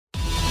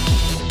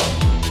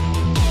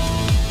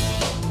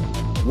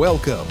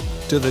Welcome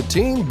to the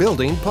Team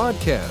Building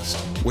Podcast,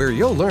 where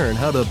you'll learn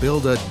how to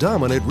build a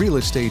dominant real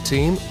estate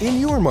team in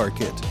your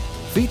market,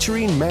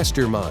 featuring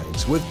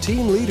masterminds with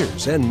team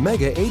leaders and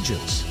mega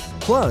agents,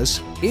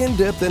 plus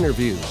in-depth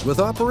interviews with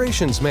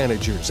operations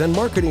managers and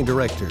marketing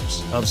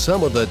directors of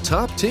some of the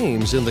top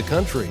teams in the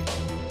country.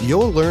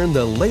 You'll learn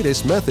the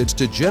latest methods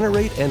to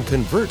generate and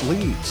convert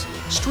leads,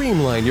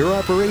 streamline your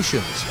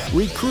operations,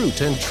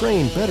 recruit and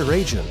train better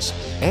agents,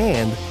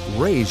 and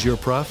raise your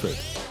profit.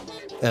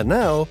 And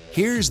now,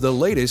 here's the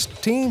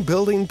latest Team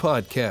Building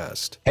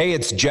Podcast. Hey,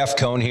 it's Jeff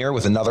Cohn here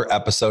with another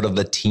episode of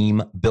the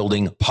Team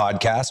Building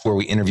Podcast, where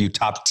we interview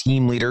top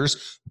team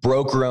leaders,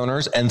 broker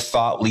owners, and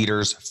thought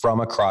leaders from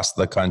across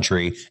the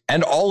country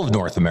and all of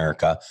North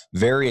America.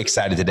 Very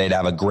excited today to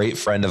have a great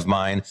friend of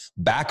mine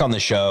back on the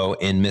show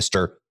in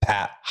Mr.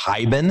 Pat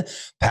Hiban.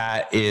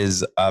 Pat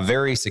is a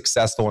very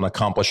successful and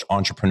accomplished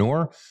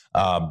entrepreneur,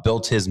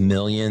 built his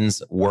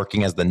millions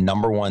working as the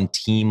 #1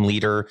 team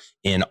leader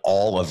in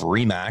all of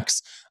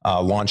RE/MAX,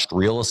 launched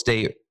Real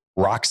Estate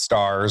Rock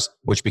Stars,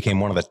 which became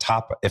one of the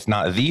top, if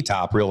not the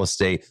top, real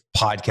estate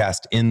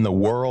podcast in the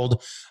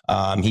world.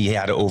 He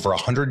had over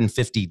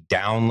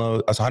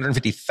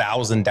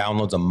 150,000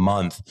 downloads a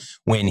month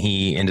when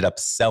he ended up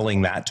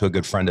selling that to a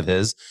good friend of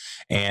his.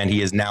 And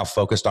he is now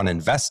focused on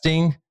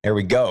investing. There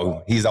we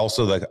go. He's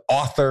also the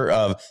author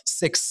of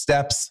 6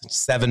 Steps,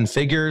 7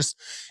 Figures.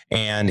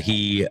 And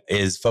he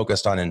is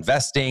focused on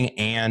investing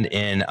and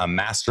in a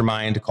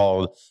mastermind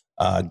called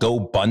Go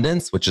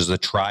Abundance, which is a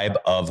tribe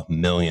of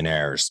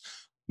millionaires.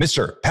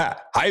 Mr.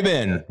 Pat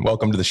Hiban,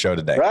 welcome to the show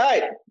today.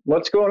 Right.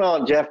 What's going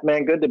on, Jeff,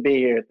 man? Good to be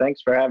here.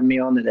 Thanks for having me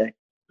on today.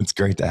 It's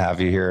great to have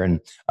you here.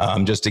 And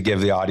just to give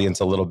the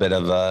audience a little bit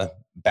of a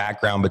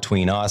background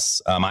between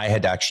us, I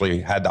had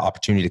actually had the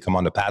opportunity to come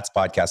onto Pat's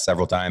podcast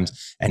several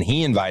times, and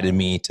he invited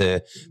me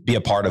to be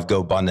a part of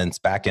Go Abundance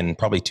back in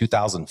probably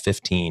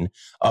 2015,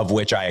 of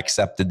which I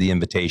accepted the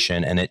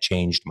invitation, and it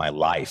changed my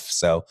life.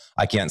 So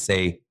I can't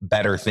say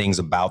better things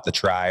about the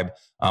tribe.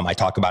 I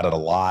talk about it a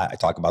lot. I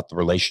talk about the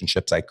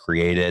relationships I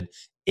created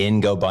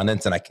in Go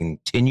Abundance, and I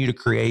continue to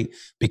create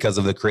because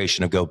of the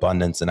creation of Go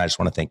Abundance. And I just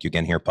want to thank you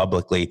again here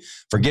publicly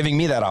for giving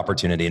me that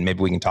opportunity. And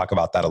maybe we can talk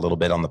about that a little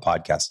bit on the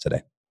podcast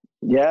today.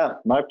 Yeah,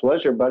 my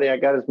pleasure, buddy. I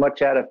got as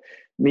much out of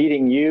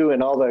meeting you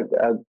and all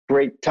the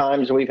great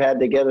times we've had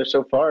together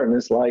so far in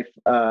this life,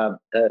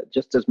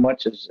 just as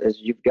much as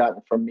you've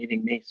gotten from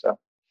meeting me. So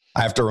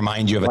I have to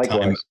remind you of a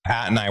time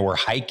Pat and I were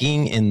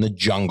hiking in the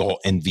jungle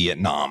in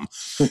Vietnam.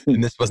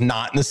 And this was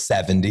not in the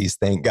 70s,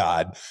 thank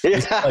God.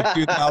 This was like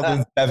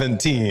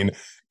 2017.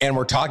 And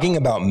we're talking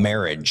about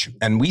marriage.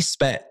 And we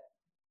spent,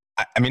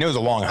 I mean, it was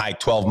a long hike,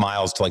 12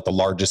 miles to like the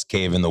largest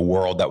cave in the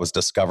world that was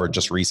discovered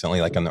just recently,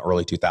 like in the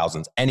early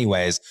 2000s.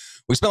 Anyways,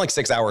 we spent like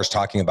 6 hours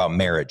talking about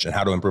marriage and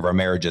how to improve our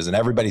marriages. And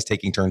everybody's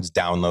taking turns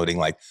downloading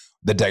like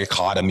the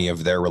dichotomy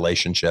of their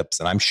relationships.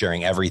 And I'm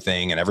sharing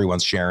everything and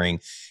everyone's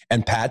sharing.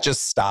 And Pat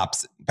just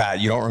stops.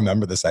 Pat, you don't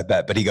remember this, I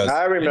bet, but he goes,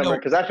 I remember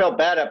because I felt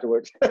bad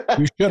afterwards.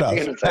 You should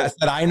have. Pat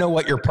said, I know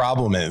what your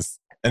problem is.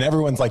 And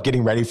everyone's like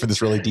getting ready for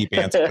this really deep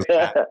answer.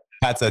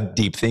 Pat's a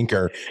deep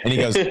thinker. And he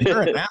goes,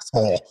 you're an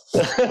asshole.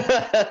 That's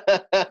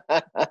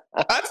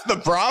the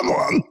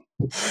problem.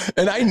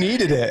 And I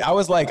needed it. I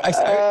was like,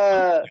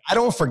 I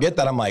don't forget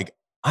that. I'm like,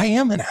 I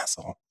am an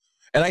asshole.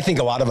 And I think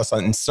a lot of us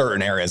in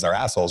certain areas are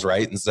assholes,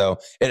 right? And so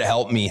it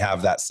helped me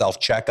have that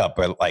self-checkup.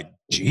 But like,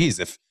 geez,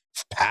 if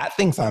Pat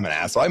thinks I'm an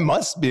asshole, I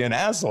must be an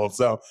asshole.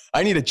 So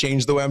I need to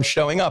change the way I'm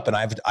showing up. And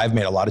I've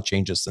made a lot of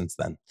changes since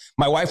then.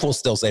 My wife will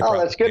still say, "Oh,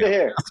 that's good to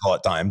hear."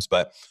 At times,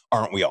 but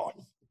aren't we all?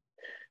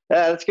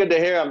 Yeah, that's good to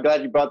hear. I'm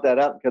glad you brought that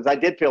up because I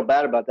did feel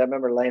bad about that. I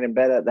remember laying in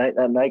bed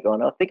that night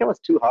going, I think I was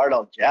too hard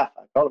on Jeff.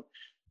 I called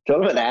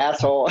him an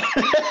asshole.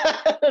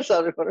 So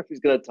I wonder if he's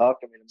going to talk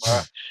to me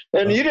tomorrow.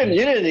 And you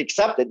didn't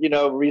accept it. You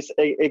know,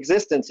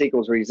 existence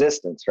equals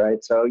resistance,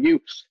 right? So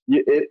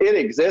it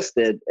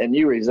existed and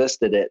you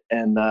resisted it.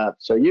 And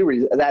so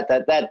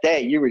that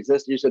day you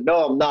resisted. You said,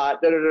 no, I'm not.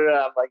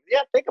 I'm like,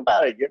 yeah, think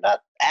about it. You're not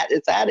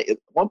it's at it.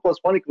 1 +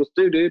 1 =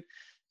 2, dude.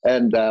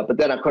 And but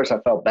then of course I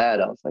felt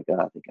bad. I was like, oh,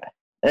 I think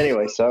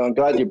anyway. So I'm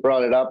glad you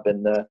brought it up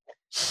and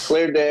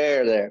cleared the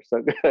air there.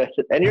 So good.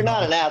 And you're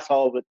not an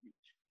asshole, but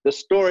the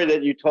story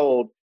that you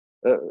told,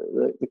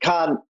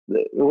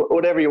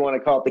 whatever you want to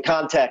call it, the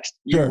context,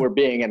 you were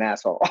being an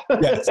asshole.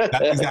 Yes,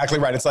 that's exactly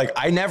right. It's like,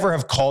 I never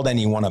have called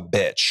anyone a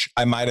bitch.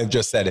 I might have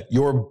just said,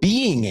 you're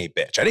being a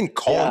bitch. I didn't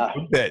call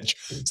you a bitch.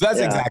 So that's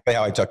exactly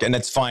how I took it. And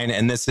it's fine.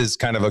 And this is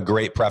kind of a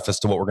great preface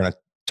to what we're going to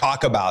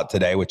talk about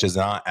today, which is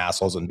not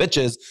assholes and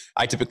bitches.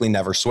 I typically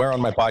never swear on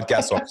my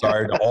podcast, so I'm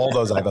sorry to all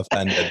those I've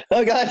offended.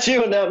 I got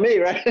you and not me,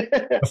 right?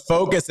 The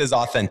focus is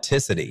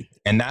authenticity.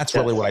 And that's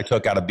really what I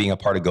took out of being a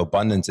part of Go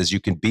Abundance is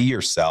you can be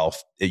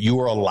yourself. You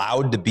are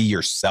allowed to be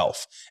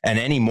yourself. And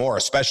anymore,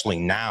 especially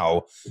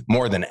now,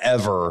 more than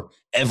ever,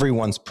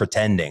 everyone's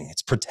pretending.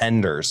 It's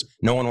pretenders.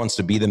 No one wants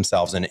to be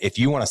themselves. And if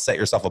you want to set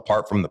yourself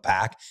apart from the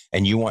pack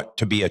and you want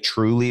to be a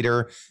true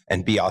leader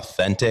and be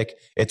authentic,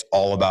 it's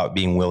all about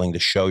being willing to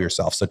show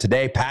yourself. So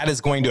today, Pat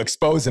is going to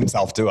expose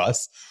himself to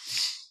us.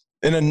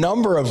 in a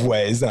number of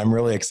ways, and I'm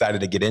really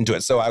excited to get into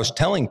it. So I was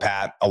telling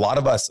Pat, a lot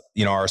of us,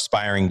 are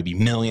aspiring to be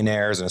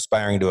millionaires and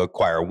aspiring to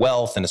acquire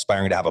wealth and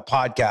aspiring to have a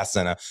podcast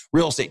and a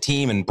real estate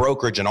team and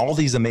brokerage and all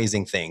these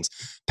amazing things.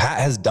 Pat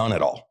has done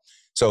it all.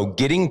 So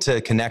getting to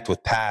connect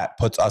with Pat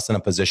puts us in a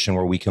position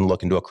where we can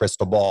look into a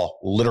crystal ball,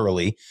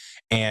 literally,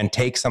 and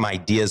take some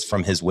ideas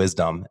from his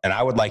wisdom. And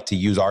I would like to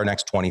use our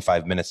next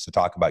 25 minutes to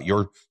talk about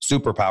your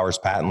superpowers,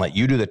 Pat, and let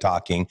you do the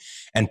talking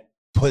and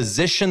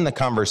position the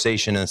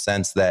conversation in the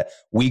sense that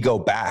we go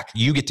back.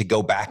 You get to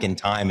go back in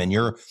time and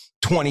you're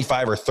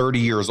 25 or 30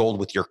 years old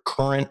with your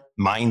current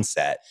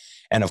mindset.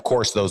 And of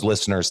course, those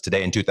listeners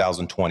today in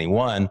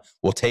 2021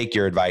 will take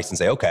your advice and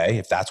say, okay,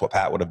 if that's what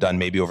Pat would have done,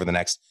 maybe over the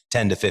next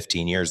 10 to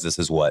 15 years, this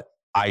is what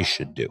I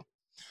should do.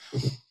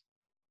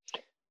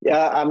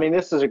 Yeah, I mean,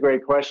 this is a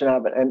great question,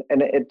 and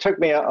it took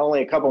me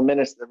only a couple of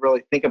minutes to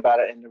really think about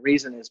it. And the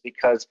reason is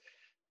because,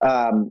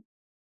 I've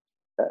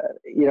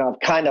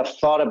kind of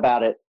thought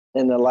about it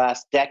in the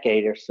last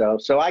decade or so.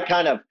 So I've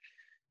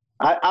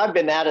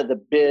been out of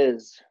the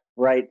biz,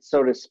 right,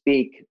 so to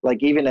speak,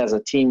 like even as a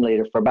team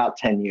leader for about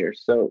 10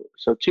 years. So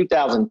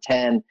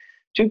 2010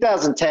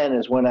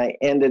 is when I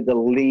ended the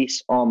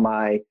lease on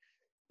my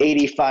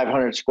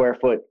 8,500 square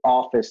foot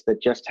office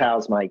that just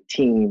housed my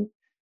team.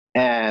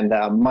 And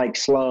Mike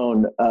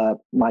Sloan,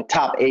 my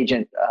top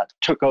agent,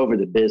 took over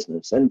the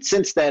business. And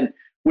since then,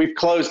 we've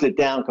closed it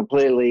down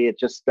completely. It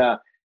just,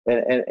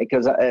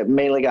 because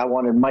mainly I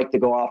wanted Mike to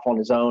go off on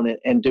his own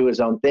and do his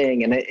own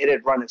thing. And it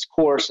had run its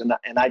course, and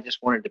I just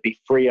wanted to be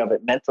free of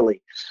it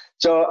mentally.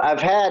 So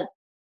I've had,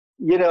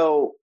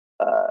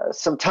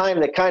 some time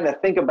to kind of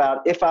think about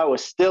if I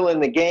was still in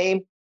the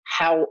game,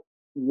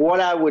 what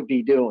I would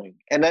be doing.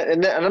 And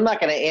I'm not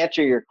going to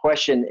answer your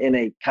question in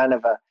a kind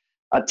of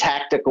a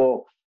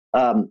tactical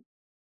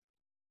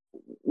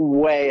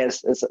way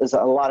as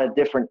a lot of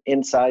different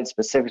inside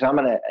specifics. I'm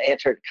going to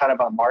answer it kind of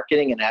on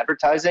marketing and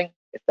advertising,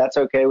 if that's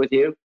okay with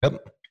you.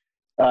 Yep.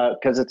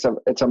 Because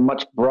it's a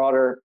much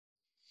broader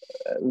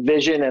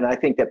vision, and I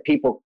think that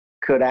people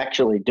could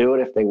actually do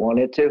it if they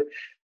wanted to.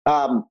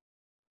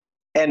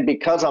 And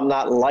because I'm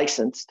not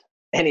licensed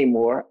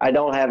anymore, I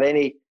don't have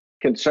any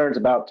concerns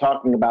about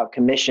talking about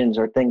commissions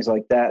or things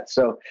like that.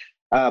 So,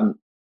 when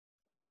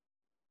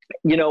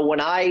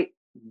I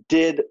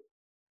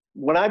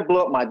blew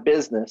up my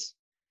business,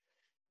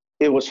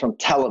 it was from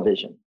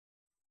television.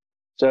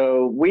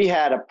 So we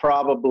had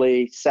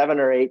probably 7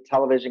 or 8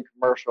 television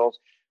commercials.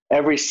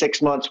 Every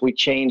 6 months, we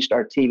changed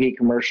our TV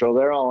commercial.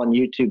 They're all on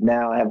YouTube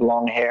now. I have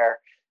long hair.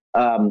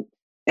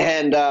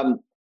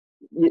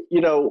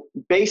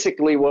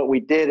 Basically what we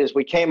did is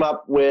we came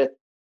up with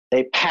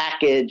a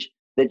package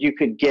that you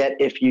could get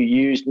if you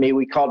used me.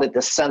 We called it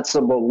the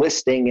sensible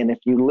listing. And if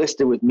you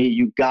listed with me,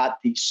 you got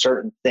these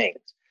certain things,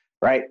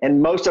 right?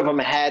 And most of them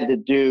had to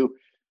do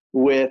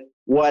with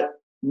what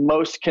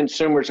most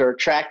consumers are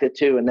attracted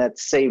to, and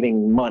that's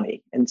saving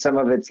money. And some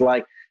of it's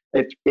like,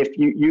 if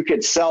you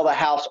could sell the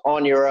house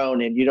on your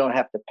own and you don't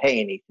have to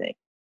pay anything,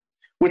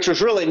 which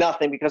was really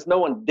nothing because no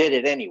one did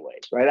it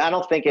anyways, right? I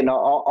don't think in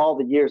all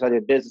the years I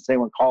did business,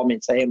 anyone called me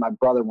and say, hey, my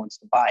brother wants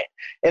to buy it.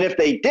 And if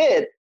they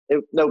did,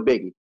 no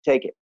biggie,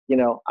 take it.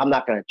 I'm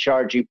not going to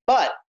charge you.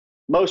 But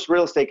most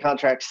real estate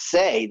contracts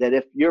say that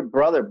if your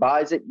brother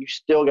buys it, you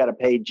still got to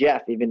pay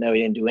Jeff, even though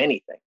he didn't do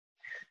anything.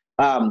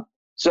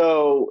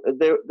 So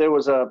there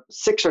was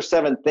 6 or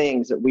 7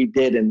 things that we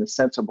did in the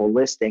sensible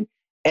listing,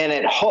 and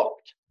it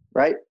hooked,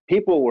 right?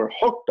 People were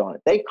hooked on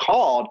it. They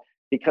called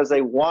because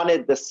they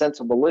wanted the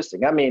sensible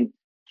listing. I mean,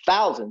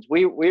 thousands.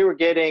 We were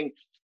getting,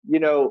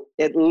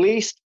 at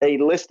least a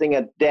listing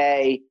a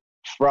day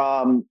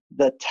from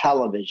the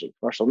television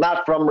commercial,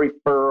 not from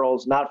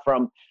referrals, not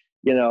from,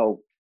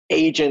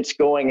 agents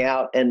going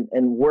out and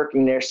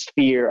working their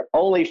sphere,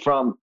 only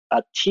from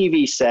a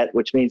TV set,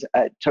 which means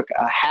it took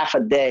a half a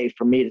day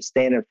for me to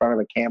stand in front of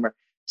a camera,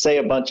 say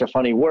a bunch of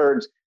funny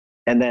words,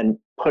 and then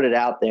put it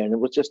out there. And it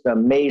was just an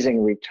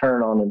amazing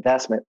return on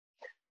investment.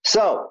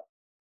 So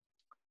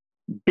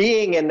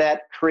being in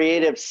that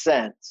creative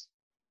sense,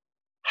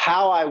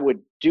 how I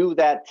would do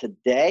that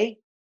today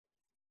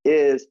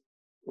is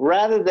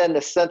rather than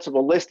the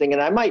sensible listing,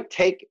 and I might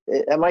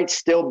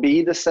still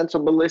be the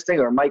sensible listing,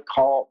 or I might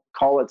call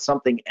it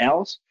something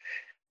else,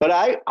 but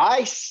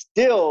I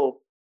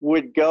still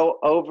would go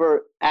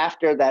over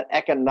after that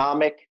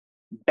economic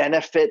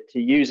benefit to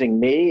using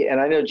me.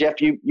 And I know, Jeff,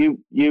 you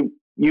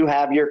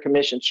have your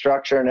commission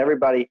structure, and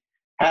everybody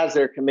has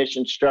their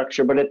commission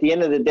structure, but at the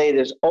end of the day,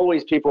 there's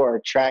always people who are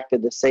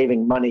attracted to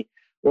saving money,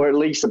 or at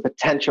least the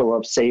potential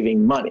of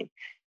saving money.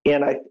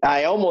 And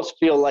I almost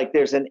feel like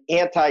there's an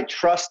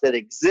antitrust that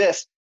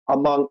exists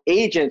among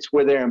agents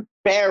where they're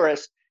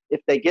embarrassed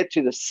if they get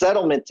to the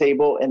settlement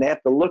table and they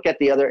have to look at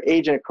the other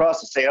agent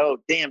across and say, oh,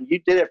 damn, you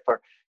did it for,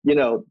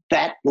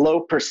 that low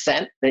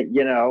percent that,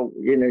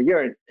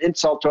 you're an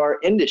insult to our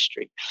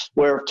industry.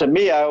 Where to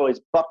me, I always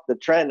buck the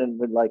trend and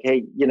would like,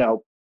 hey,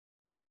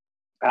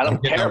 I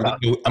don't care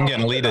about you. I'm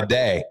getting a lead a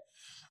day.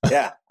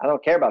 Yeah, I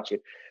don't care about you.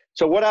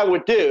 So what I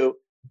would do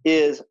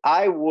is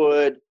I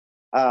would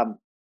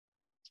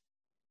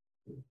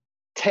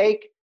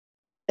take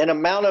an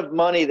amount of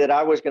money that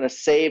I was going to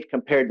save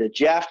compared to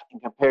Jeff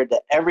and compared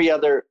to every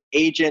other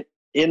agent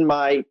in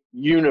my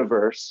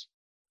universe.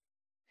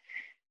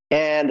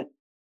 And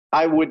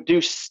I would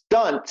do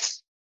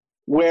stunts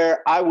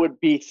where I would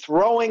be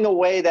throwing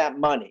away that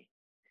money.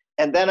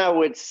 And then I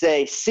would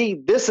say,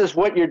 see, this is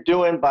what you're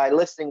doing by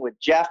listening with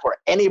Jeff or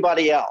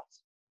anybody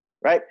else,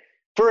 right?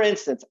 For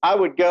instance, I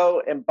would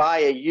go and buy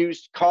a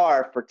used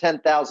car for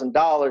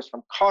 $10,000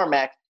 from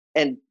CarMax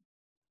and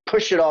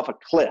push it off a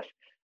cliff.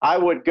 I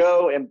would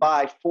go and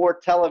buy 4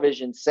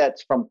 television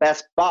sets from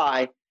Best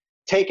Buy,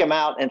 take them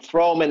out and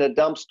throw them in a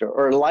dumpster,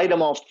 or light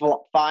them on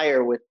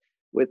fire with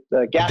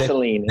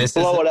gasoline and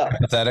blow it up.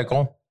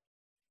 Hypothetical.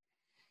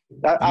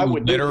 I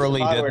would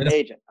literally do this if I were an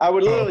agent. I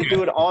would literally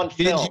do it on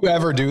film. Did you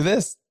ever do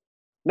this?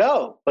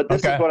 No, but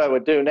this is what I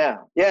would do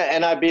now. Yeah,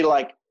 and I'd be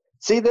like,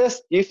 see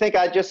this? You think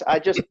I just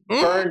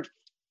burned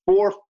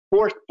four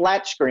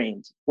flat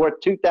screens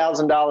worth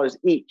 $2,000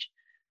 each?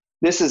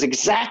 This is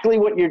exactly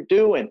what you're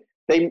doing.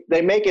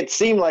 They make it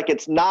seem like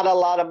it's not a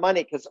lot of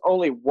money because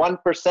only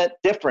 1%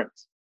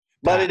 difference,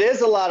 but it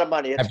is a lot of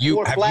money. It's have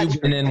you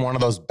been in one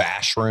of those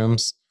bash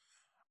rooms?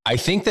 I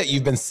think that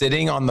you've been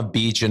sitting on the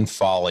beach in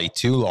Folly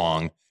too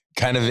long,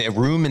 kind of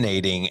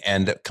ruminating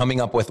and coming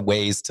up with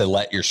ways to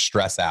let your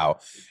stress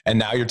out. And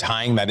now you're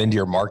tying that into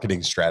your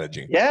marketing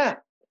strategy. Yeah.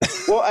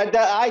 Well, the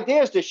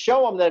idea is to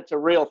show them that it's a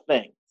real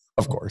thing.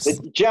 Of course.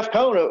 Jeff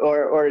Cohn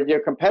or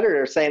your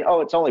competitor is saying,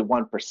 oh, it's only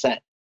 1%.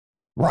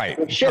 Right.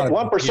 Well, shit,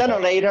 1%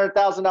 on an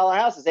 $800,000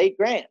 house is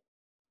 $8,000.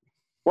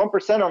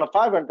 1% on a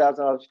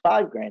 $500,000 is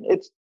 $5,000.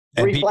 It's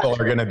and people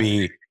are going to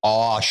be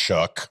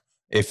awe-shook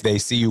if they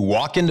see you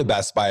walk into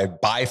Best Buy,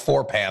 buy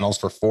 4 panels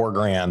for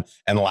 $4,000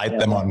 and light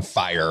them on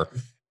fire.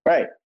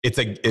 Right. It's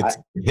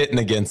hitting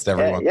against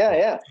everyone.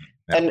 Yeah.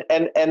 And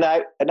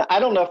I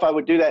don't know if I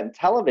would do that in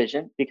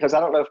television, because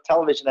I don't know if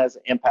television has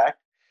an impact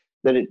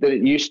that it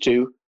used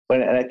to.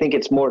 And I think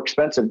it's more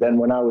expensive than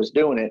when I was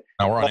doing it.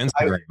 Now we're on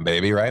Instagram,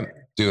 baby, right?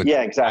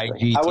 Yeah,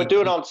 exactly. I would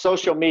do it on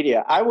social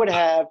media. I would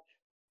have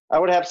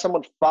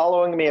someone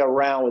following me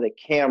around with a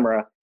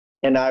camera,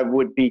 and I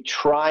would be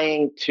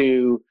trying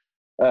to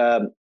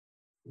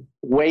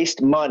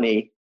waste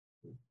money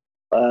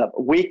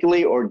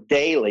weekly or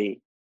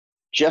daily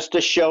just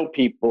to show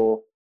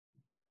people,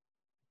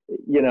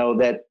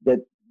 that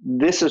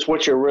this is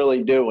what you're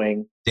really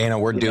doing. Dana,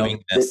 we're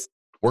doing this.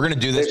 We're going to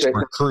do this to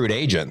recruit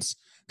agents.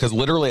 Because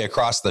literally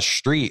across the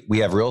street, we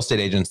have real estate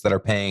agents that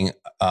are paying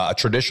a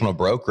traditional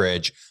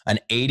brokerage an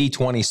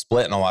 80-20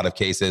 split in a lot of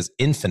cases,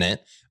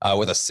 infinite,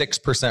 with a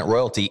 6%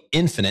 royalty,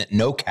 infinite,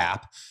 no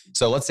cap.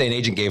 So let's say an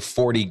agent gave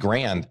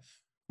 $40,000.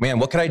 Man,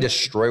 what could I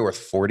destroy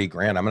worth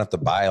 $40,000? I'm gonna have to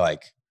buy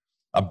like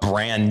a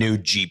brand new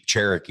Jeep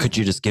Cherokee. Could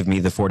you just give me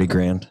the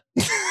 $40,000?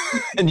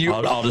 And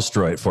I'll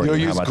destroy it for you.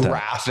 You'll use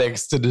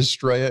graphics to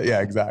destroy it.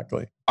 Yeah,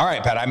 exactly. All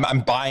right, Pat,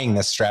 I'm buying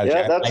this strategy.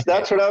 Yeah,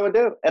 that's what I would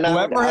do. And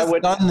whoever has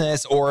done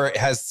this or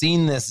has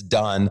seen this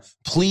done,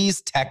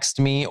 please text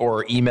me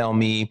or email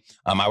me.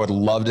 I would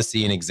love to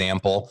see an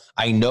example.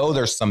 I know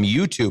there's some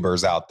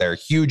YouTubers out there,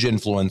 huge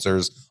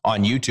influencers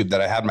on YouTube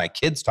that I had my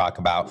kids talk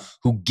about,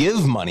 who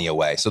give money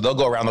away. So they'll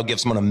go around, they'll give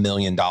someone $1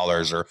 million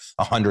or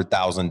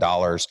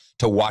 $100,000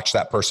 to watch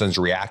that person's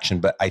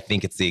reaction. But I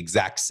think it's the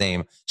exact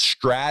same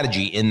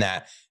strategy in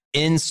that.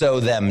 And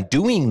so them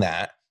doing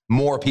that,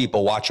 more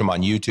people watch them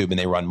on YouTube and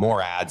they run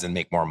more ads and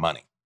make more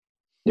money.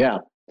 Yeah.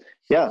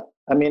 I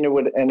mean,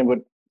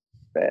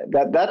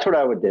 that's what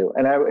I would do.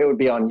 And it would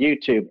be on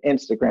YouTube,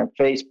 Instagram,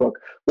 Facebook,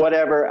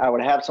 whatever. I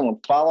would have someone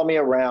follow me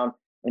around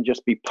and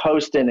just be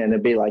posting, and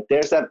it'd be like,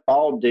 there's that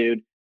bald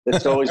dude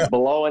that's always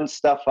blowing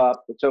stuff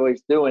up. That's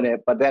always doing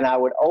it. But then I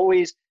would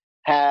always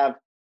have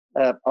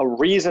a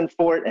reason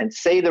for it and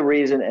say the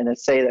reason and then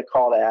say the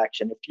call to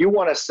action. If you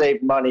want to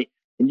save money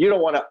and you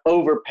don't want to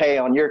overpay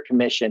on your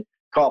commission,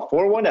 call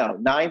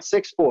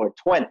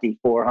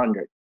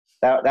 410-964-2400.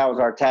 That was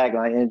our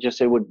tagline. And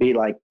it would be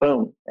like,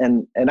 boom.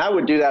 And I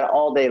would do that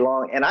all day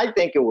long. And I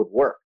think it would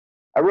work.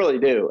 I really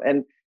do.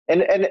 And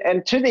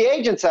to the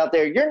agents out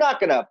there, you're not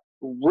going to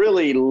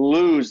really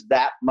lose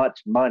that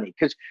much money.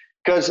 Because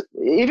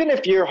even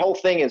if your whole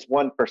thing is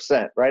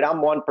 1%, right? I'm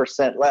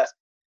 1% less.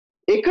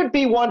 It could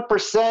be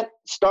 1%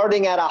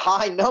 starting at a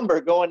high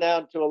number going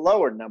down to a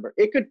lower number.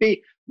 It could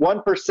be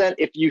 1%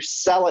 if you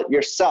sell it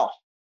yourself,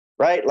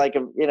 right? Like,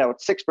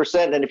 it's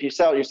 6%. And if you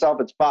sell it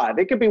yourself, it's 5%.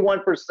 It could be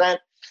 1%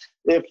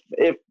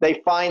 if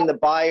they find the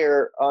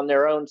buyer on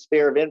their own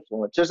sphere of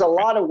influence. There's a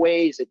lot of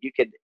ways that you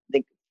could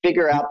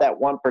figure out that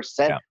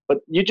 1%, but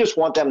you just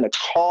want them to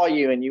call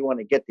you and you want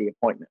to get the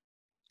appointment.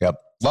 Yep.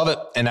 Love it.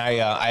 And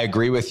I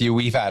agree with you.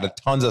 We've had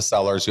tons of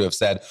sellers who have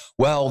said,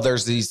 well,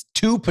 there's these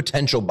 2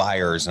 potential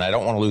buyers and I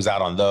don't want to lose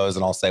out on those.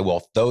 And I'll say, well,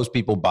 if those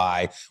people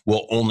buy,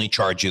 we'll only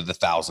charge you the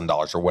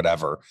 $1,000 or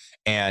whatever.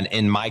 And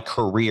in my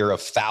career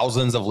of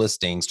thousands of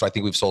listings, so I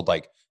think we've sold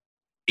like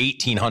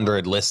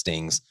 1,800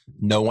 listings,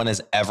 no one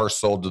has ever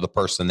sold to the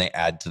person they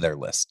add to their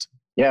list.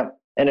 Yeah.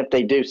 And if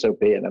they do, so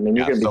be it. I mean,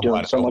 you're going to be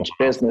doing so much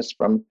business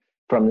from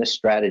this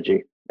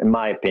strategy, in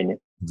my opinion.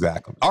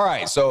 Exactly. All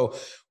right. So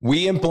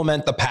we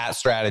implement the PAT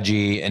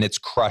strategy and it's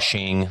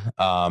crushing.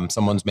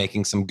 Someone's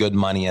making some good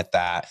money at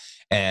that.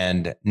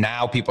 And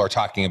now people are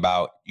talking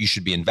about you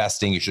should be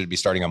investing. You should be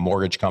starting a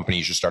mortgage company.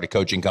 You should start a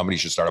coaching company. You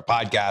should start a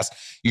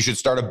podcast. You should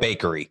start a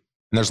bakery.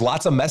 And there's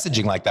lots of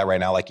messaging like that right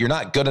now. Like, you're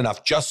not good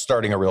enough just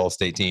starting a real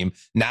estate team.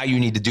 Now you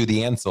need to do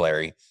the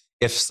ancillary.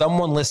 If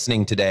someone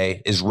listening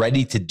today is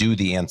ready to do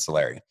the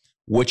ancillary,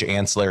 which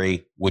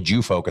ancillary would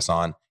you focus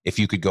on if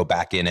you could go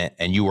back in it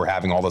and you were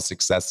having all the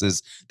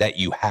successes that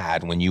you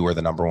had when you were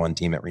the number one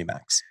team at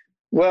RE/MAX?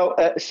 Well,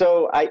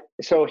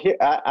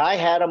 I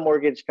had a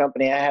mortgage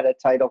company. I had a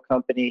title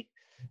company,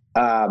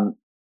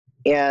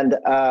 and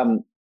I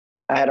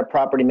had a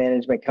property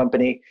management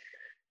company.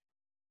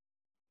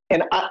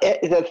 And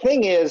the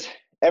thing is,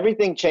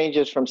 everything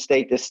changes from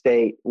state to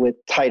state with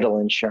title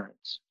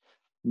insurance.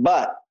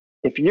 But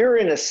if you're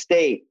in a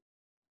state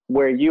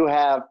where you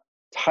have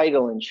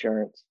title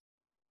insurance,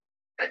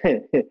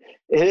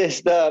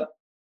 it's the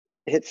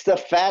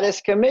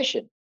fattest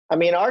commission. I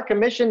mean, our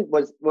commission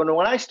was,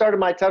 when I started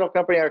my title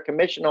company, our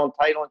commission on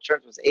title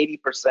insurance was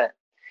 80%.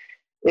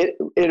 It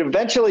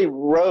eventually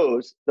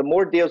rose, the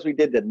more deals we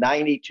did, to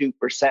 92%.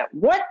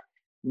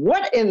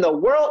 What in the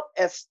world?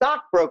 A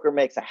stockbroker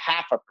makes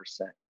 0.5%.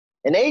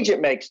 An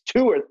agent makes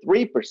 2 or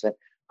 3%.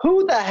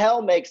 Who the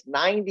hell makes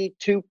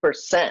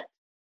 92%?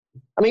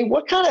 I mean,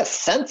 what kind of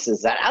sense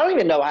is that? I don't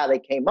even know how they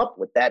came up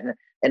with that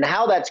and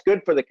how that's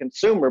good for the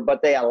consumer,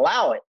 but they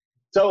allow it.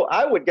 So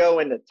I would go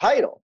into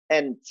title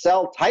and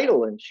sell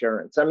title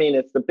insurance. I mean,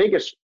 it's the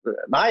biggest, in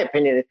my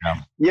opinion,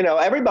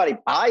 everybody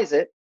buys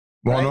it.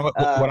 Well,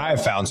 right? What I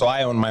have found, so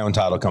I own my own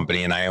title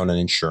company and I own an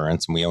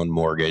insurance and we own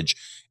mortgage.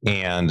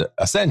 And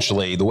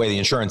essentially the way the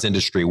insurance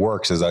industry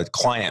works is a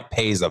client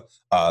pays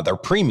their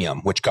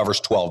premium, which covers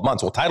 12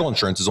 months. Well, title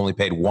insurance is only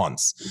paid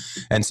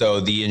once. And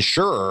so the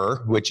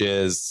insurer, which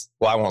is,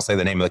 well, I won't say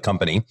the name of the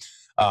company,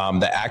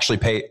 that actually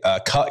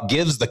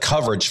gives the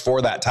coverage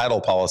for that title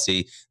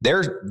policy,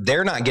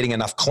 they're not getting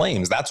enough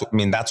claims.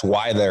 That's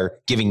why they're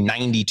giving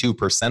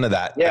 92% of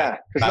that. Yeah,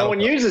 because no one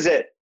uses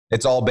it.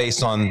 It's all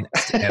based on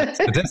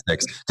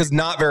statistics, because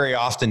not very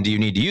often do you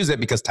need to use it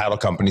because title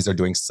companies are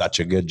doing such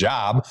a good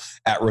job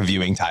at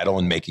reviewing title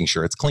and making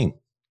sure it's clean.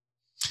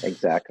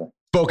 Exactly.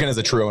 Spoken as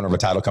a true owner of a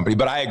title company,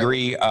 but I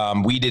agree.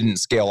 We didn't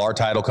scale our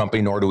title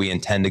company, nor do we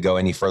intend to go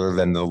any further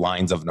than the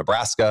lines of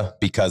Nebraska,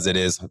 because it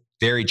is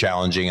very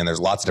challenging and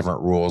there's lots of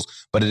different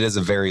rules, but it is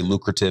a very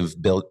lucrative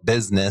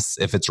business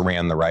if it's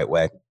ran the right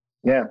way.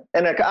 Yeah.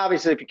 And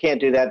obviously if you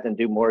can't do that, then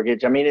do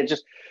mortgage. I mean,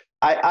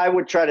 I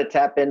would try to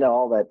tap into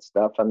all that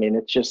stuff. I mean,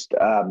 it's just,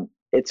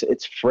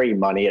 it's free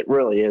money. It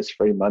really is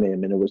free money. I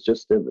mean, it was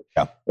just,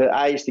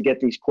 I used to get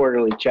these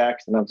quarterly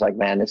checks and I was like,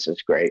 man, this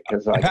is great.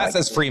 Because Pat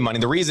says free money.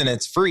 The reason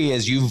it's free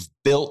is you've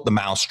built the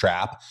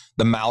mousetrap.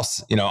 The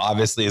mouse,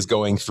 obviously is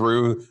going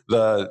through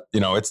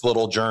its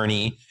little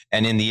journey,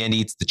 and in the end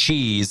eats the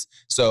cheese.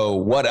 So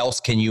what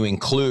else can you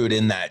include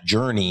in that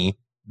journey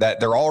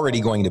that they're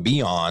already going to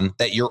be on,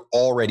 that you're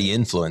already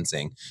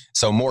influencing?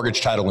 So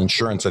mortgage, title,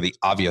 insurance are the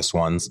obvious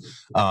ones.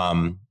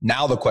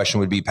 Now the question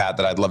would be, Pat,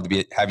 that I'd love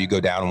to have you go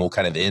down, and we'll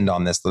kind of end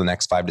on this for the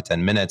next 5 to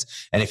 10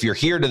 minutes. And if you're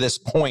here to this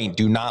point,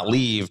 do not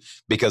leave,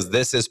 because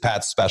this is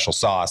Pat's special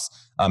sauce.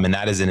 And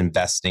that is in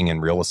investing in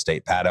real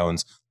estate. Pat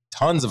owns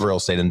tons of real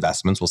estate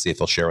investments. We'll see if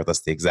he'll share with us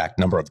the exact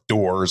number of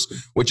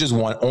doors, which is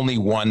only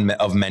one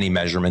of many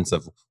measurements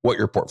of what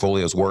your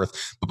portfolio is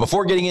worth. But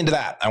before getting into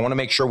that, I want to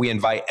make sure we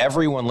invite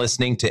everyone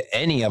listening to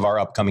any of our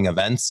upcoming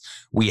events.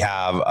 We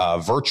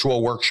have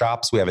virtual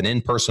workshops. We have an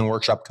in-person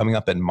workshop coming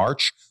up in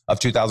March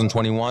of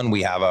 2021.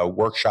 We have a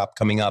workshop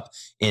coming up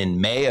in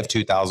May of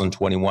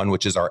 2021,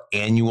 which is our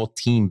annual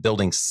team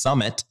building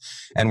summit.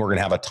 And we're going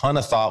to have a ton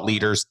of thought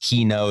leaders,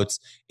 keynotes,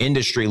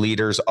 industry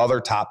leaders, other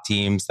top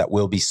teams that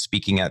will be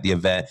speaking at the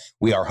event.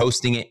 We are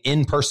hosting it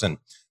in person.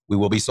 We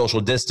will be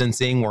social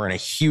distancing. We're in a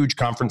huge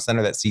conference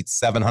center that seats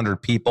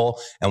 700 people,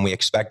 and we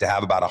expect to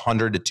have about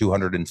 100 to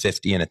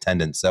 250 in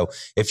attendance. So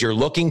if you're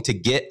looking to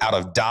get out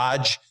of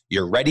Dodge,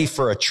 you're ready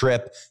for a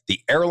trip, the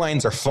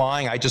airlines are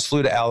flying. I just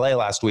flew to LA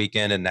last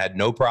weekend and had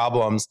no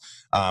problems.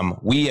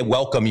 We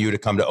welcome you to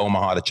come to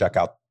Omaha to check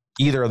out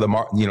either the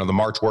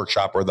March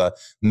workshop or the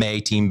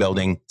May team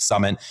building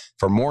summit.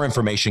 For more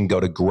information, go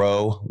to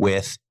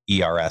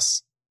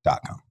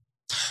growwithers.com.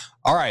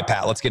 All right,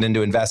 Pat, let's get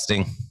into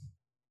investing.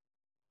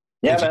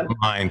 Yeah,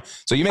 man.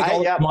 So you make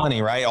all this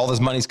money, right? All this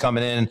money's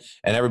coming in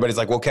and everybody's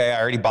like, okay,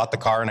 I already bought the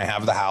car and I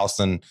have the house.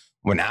 And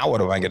now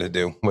what am I going to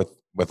do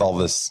with all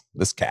this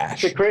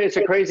cash? It's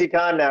a crazy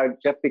time now,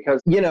 Jeff,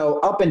 because,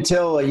 up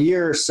until a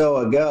year or so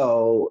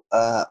ago,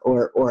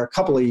 or a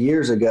couple of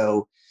years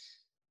ago,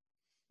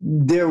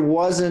 there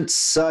wasn't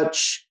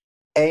such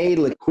a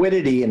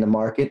liquidity in the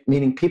market,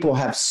 meaning people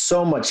have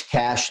so much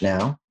cash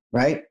now,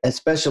 right?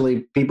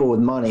 Especially people with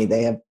money.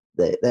 They have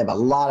a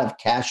lot of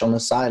cash on the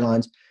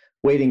sidelines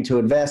waiting to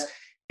invest.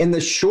 And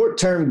the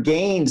short-term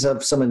gains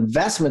of some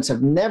investments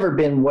have never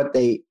been what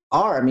they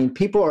are. I mean,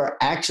 people are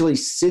actually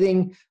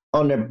sitting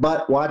on their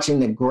butt watching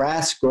the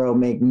grass grow,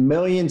 make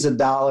millions of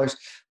dollars,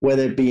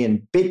 whether it be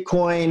in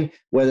Bitcoin,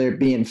 whether it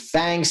be in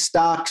FANG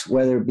stocks,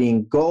 whether it be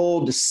in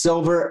gold,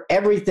 silver,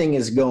 everything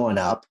is going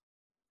up.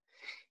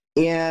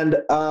 And,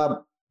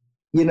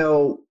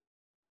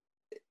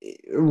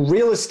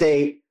 real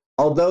estate,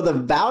 although the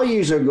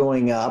values are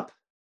going up,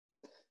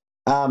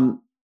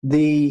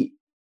 the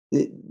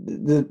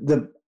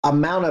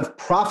amount of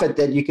profit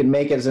that you can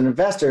make as an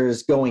investor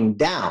is going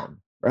down,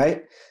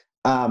 right?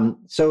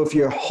 So if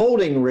you're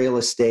holding real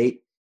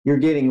estate, you're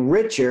getting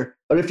richer.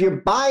 But if you're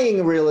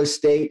buying real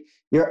estate,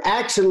 you're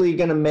actually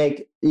going to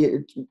make,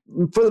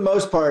 for the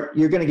most part,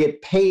 you're going to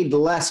get paid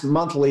less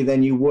monthly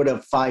than you would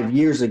have 5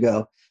 years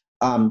ago,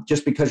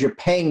 just because you're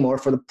paying more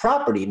for the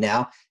property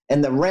now,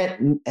 and the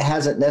rent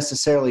hasn't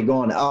necessarily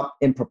gone up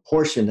in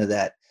proportion to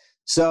that.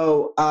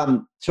 So,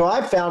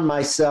 I found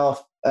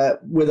myself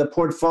with a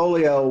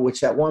portfolio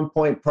which at one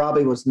point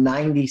probably was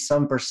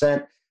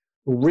 90%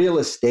 real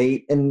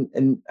estate,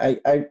 and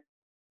I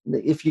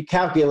if you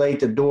calculate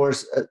the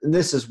doors,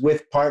 this is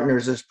with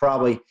partners, there's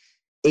probably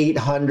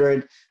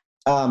 800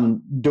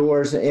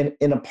 doors in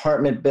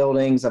apartment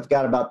buildings. I've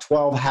got about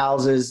 12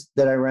 houses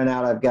that I rent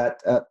out. I've got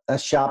a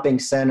shopping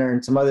center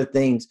and some other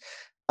things.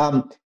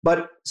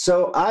 But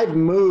so I've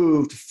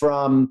moved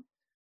from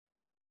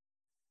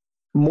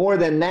more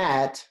than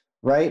that,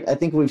 right? I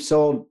think we've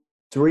sold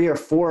 3 or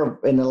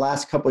 4 in the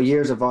last couple of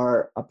years of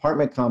our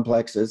apartment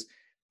complexes.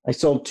 I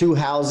sold 2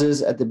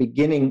 houses at the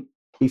beginning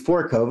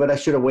before COVID. I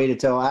should have waited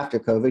till after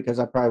COVID because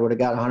I probably would have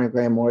got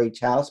 $100,000 more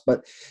each house.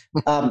 But,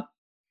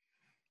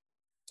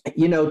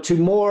 to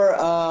more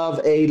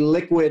of a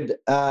liquid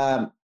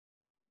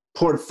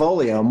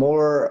portfolio,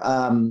 more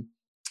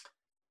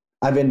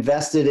I've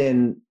invested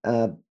in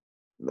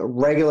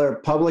regular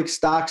public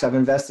stocks. I've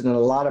invested in a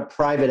lot of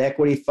private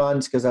equity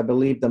funds because I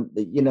believe them,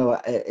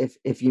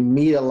 if you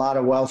meet a lot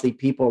of wealthy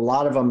people, a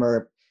lot of them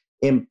are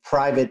in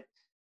private,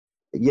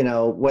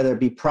 whether it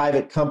be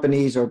private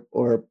companies or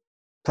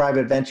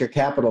private venture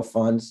capital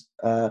funds,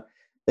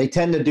 they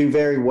tend to do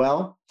very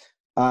well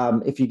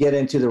if you get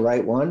into the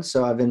right ones.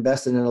 So I've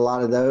invested in a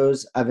lot of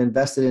those. I've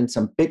invested in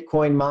some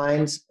Bitcoin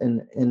mines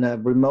in a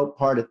remote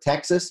part of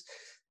Texas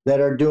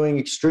that are doing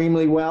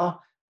extremely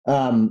well,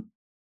 and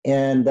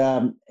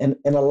a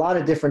lot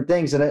of different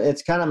things. And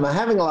it's kind of, I'm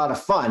having a lot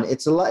of fun.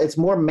 It's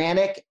more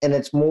manic and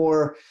it's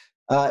more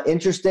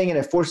interesting, and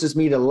it forces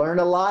me to learn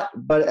a lot.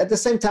 But at the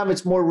same time,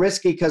 it's more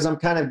risky because I'm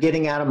kind of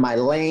getting out of my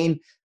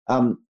lane.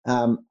 As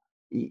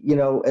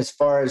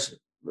far as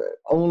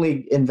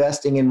only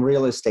investing in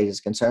real estate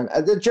is concerned,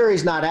 the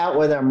jury's not out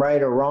whether I'm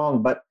right or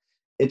wrong, but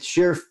it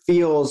sure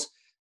feels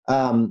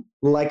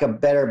like a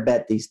better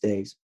bet these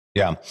days.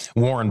 Yeah.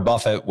 Warren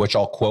Buffett, which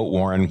I'll quote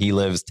Warren, he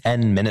lives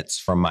 10 minutes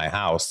from my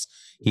house.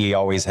 He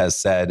always has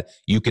said,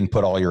 you can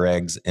put all your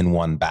eggs in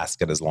one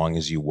basket as long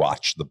as you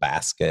watch the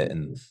basket.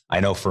 And I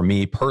know for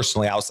me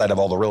personally, outside of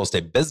all the real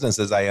estate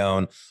businesses I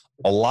own,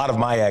 a lot of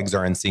my eggs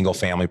are in single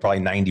family, probably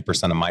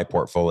 90% of my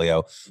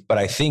portfolio. But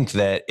I think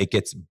that it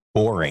gets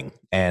boring.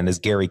 And as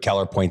Gary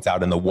Keller points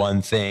out in The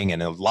One Thing,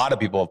 and a lot of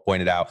people have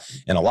pointed out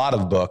in a lot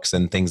of books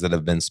and things that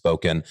have been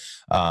spoken,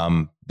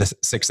 the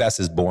success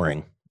is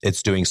boring.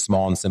 It's doing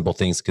small and simple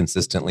things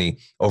consistently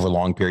over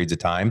long periods of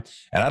time.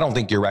 And I don't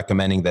think you're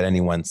recommending that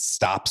anyone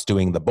stops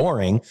doing the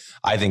boring.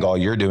 I think all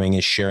you're doing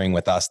is sharing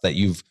with us that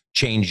you've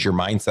changed your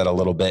mindset a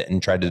little bit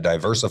and tried to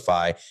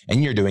diversify.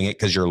 And you're doing it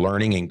because you're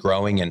learning and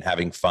growing and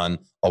having fun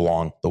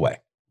along the way.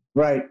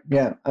 Right.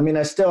 Yeah. I mean,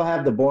 I still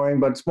have the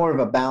boring, but it's more of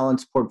a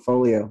balanced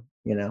portfolio,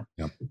 Yeah.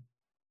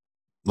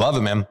 Love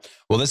it, man.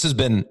 Well, this has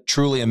been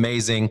truly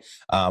amazing.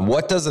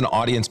 What does an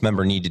audience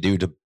member need to do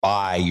to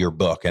buy your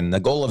book? And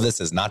the goal of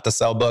this is not to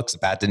sell books.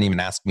 Pat didn't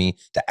even ask me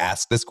to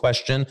ask this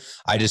question.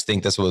 I just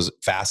think this was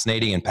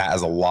fascinating, and Pat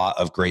has a lot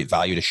of great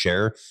value to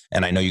share.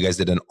 And I know you guys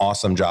did an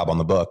awesome job on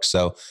the book.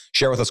 So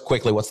share with us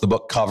quickly, what's the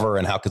book cover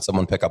and how could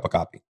someone pick up a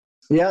copy?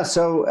 Yeah.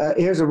 So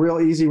here's a real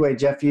easy way,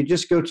 Jeff. You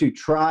just go to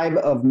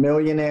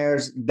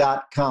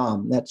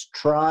tribeofmillionaires.com. That's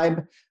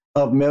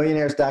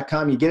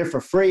tribeofmillionaires.com. You get it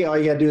for free. All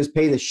you got to do is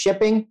pay the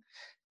shipping.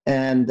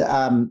 And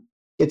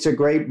it's a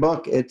great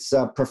book. It's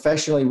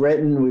professionally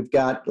written. We've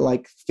got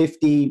like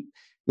 50,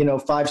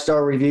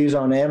 5-star reviews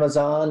on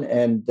Amazon,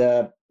 and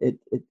it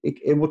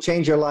will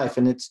change your life.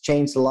 And it's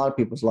changed a lot of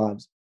people's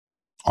lives.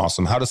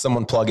 Awesome. How does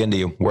someone plug into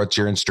you? What's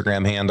your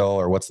Instagram handle,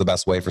 or what's the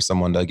best way for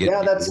someone to get?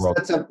 Yeah,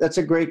 that's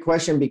a great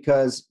question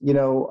because,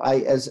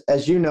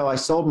 as you know, I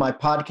sold my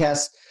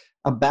podcast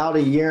about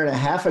 1.5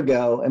 years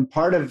ago. And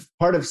part of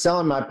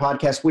selling my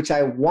podcast, which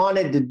I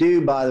wanted to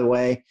do, by the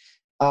way,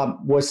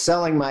 was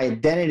selling my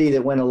identity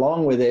that went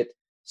along with it.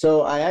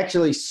 So I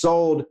actually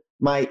sold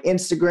my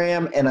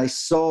Instagram and I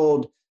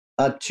sold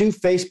 2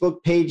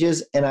 Facebook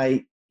pages, and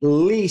I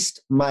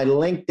leased my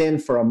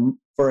LinkedIn for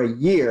a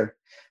year.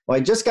 Well, I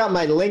just got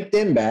my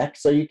LinkedIn back,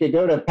 so you could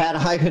go to Pat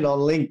Hiban on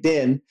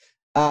LinkedIn.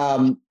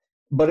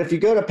 But if you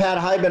go to Pat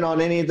Hiban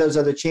on any of those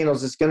other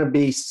channels, it's going to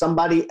be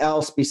somebody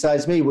else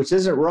besides me, which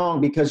isn't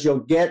wrong because you'll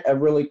get a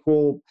really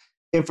cool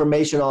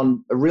information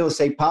on a real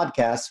estate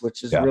podcast,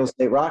 which is Real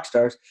Estate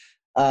Rockstars.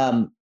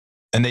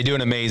 And they do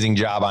an amazing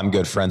job. I'm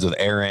good friends with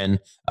Aaron,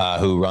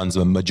 who runs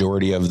the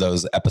majority of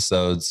those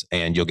episodes,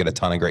 and you'll get a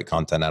ton of great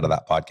content out of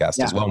that podcast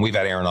as well. And we've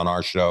had Aaron on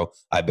our show.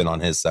 I've been on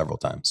his several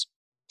times.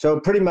 So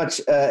pretty much,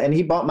 and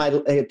he bought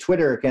my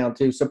Twitter account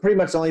too. So pretty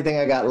much the only thing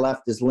I got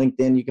left is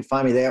LinkedIn. You can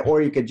find me there,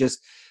 or you could just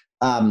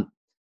go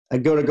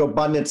to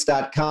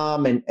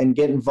GoBundance.com and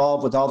get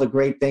involved with all the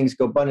great things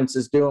GoBundance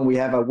is doing. We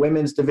have a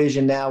women's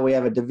division now. We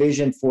have a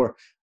division for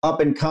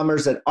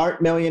up-and-comers that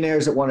aren't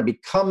millionaires that want to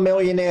become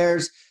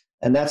millionaires.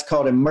 And that's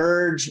called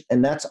Emerge,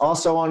 and that's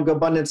also on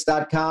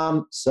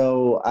GoBundance.com.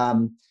 So,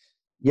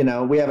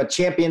 we have a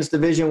champions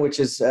division, which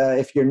is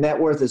if your net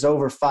worth is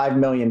over $5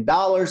 million.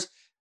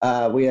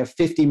 We have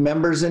 50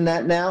 members in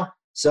that now.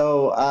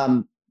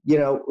 So,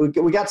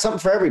 we got something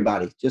for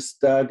everybody.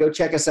 Just go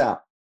check us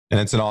out. And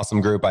it's an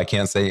awesome group. I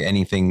can't say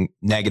anything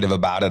negative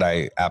about it.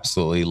 I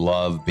absolutely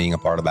love being a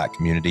part of that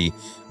community.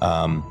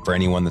 For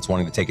anyone that's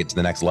wanting to take it to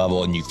the next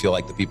level and you feel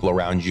like the people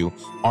around you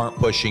aren't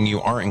pushing you,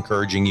 aren't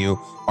encouraging you,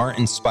 aren't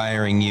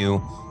inspiring you,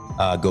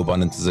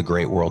 GoBundance is a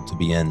great world to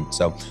be in.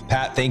 So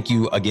Pat, thank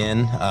you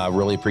again.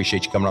 Really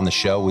appreciate you coming on the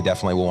show. We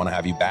definitely will want to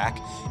have you back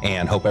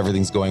and hope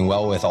everything's going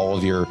well with all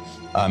of your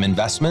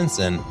investments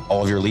and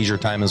all of your leisure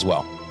time as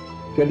well.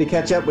 Good to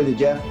catch up with you,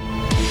 Jeff.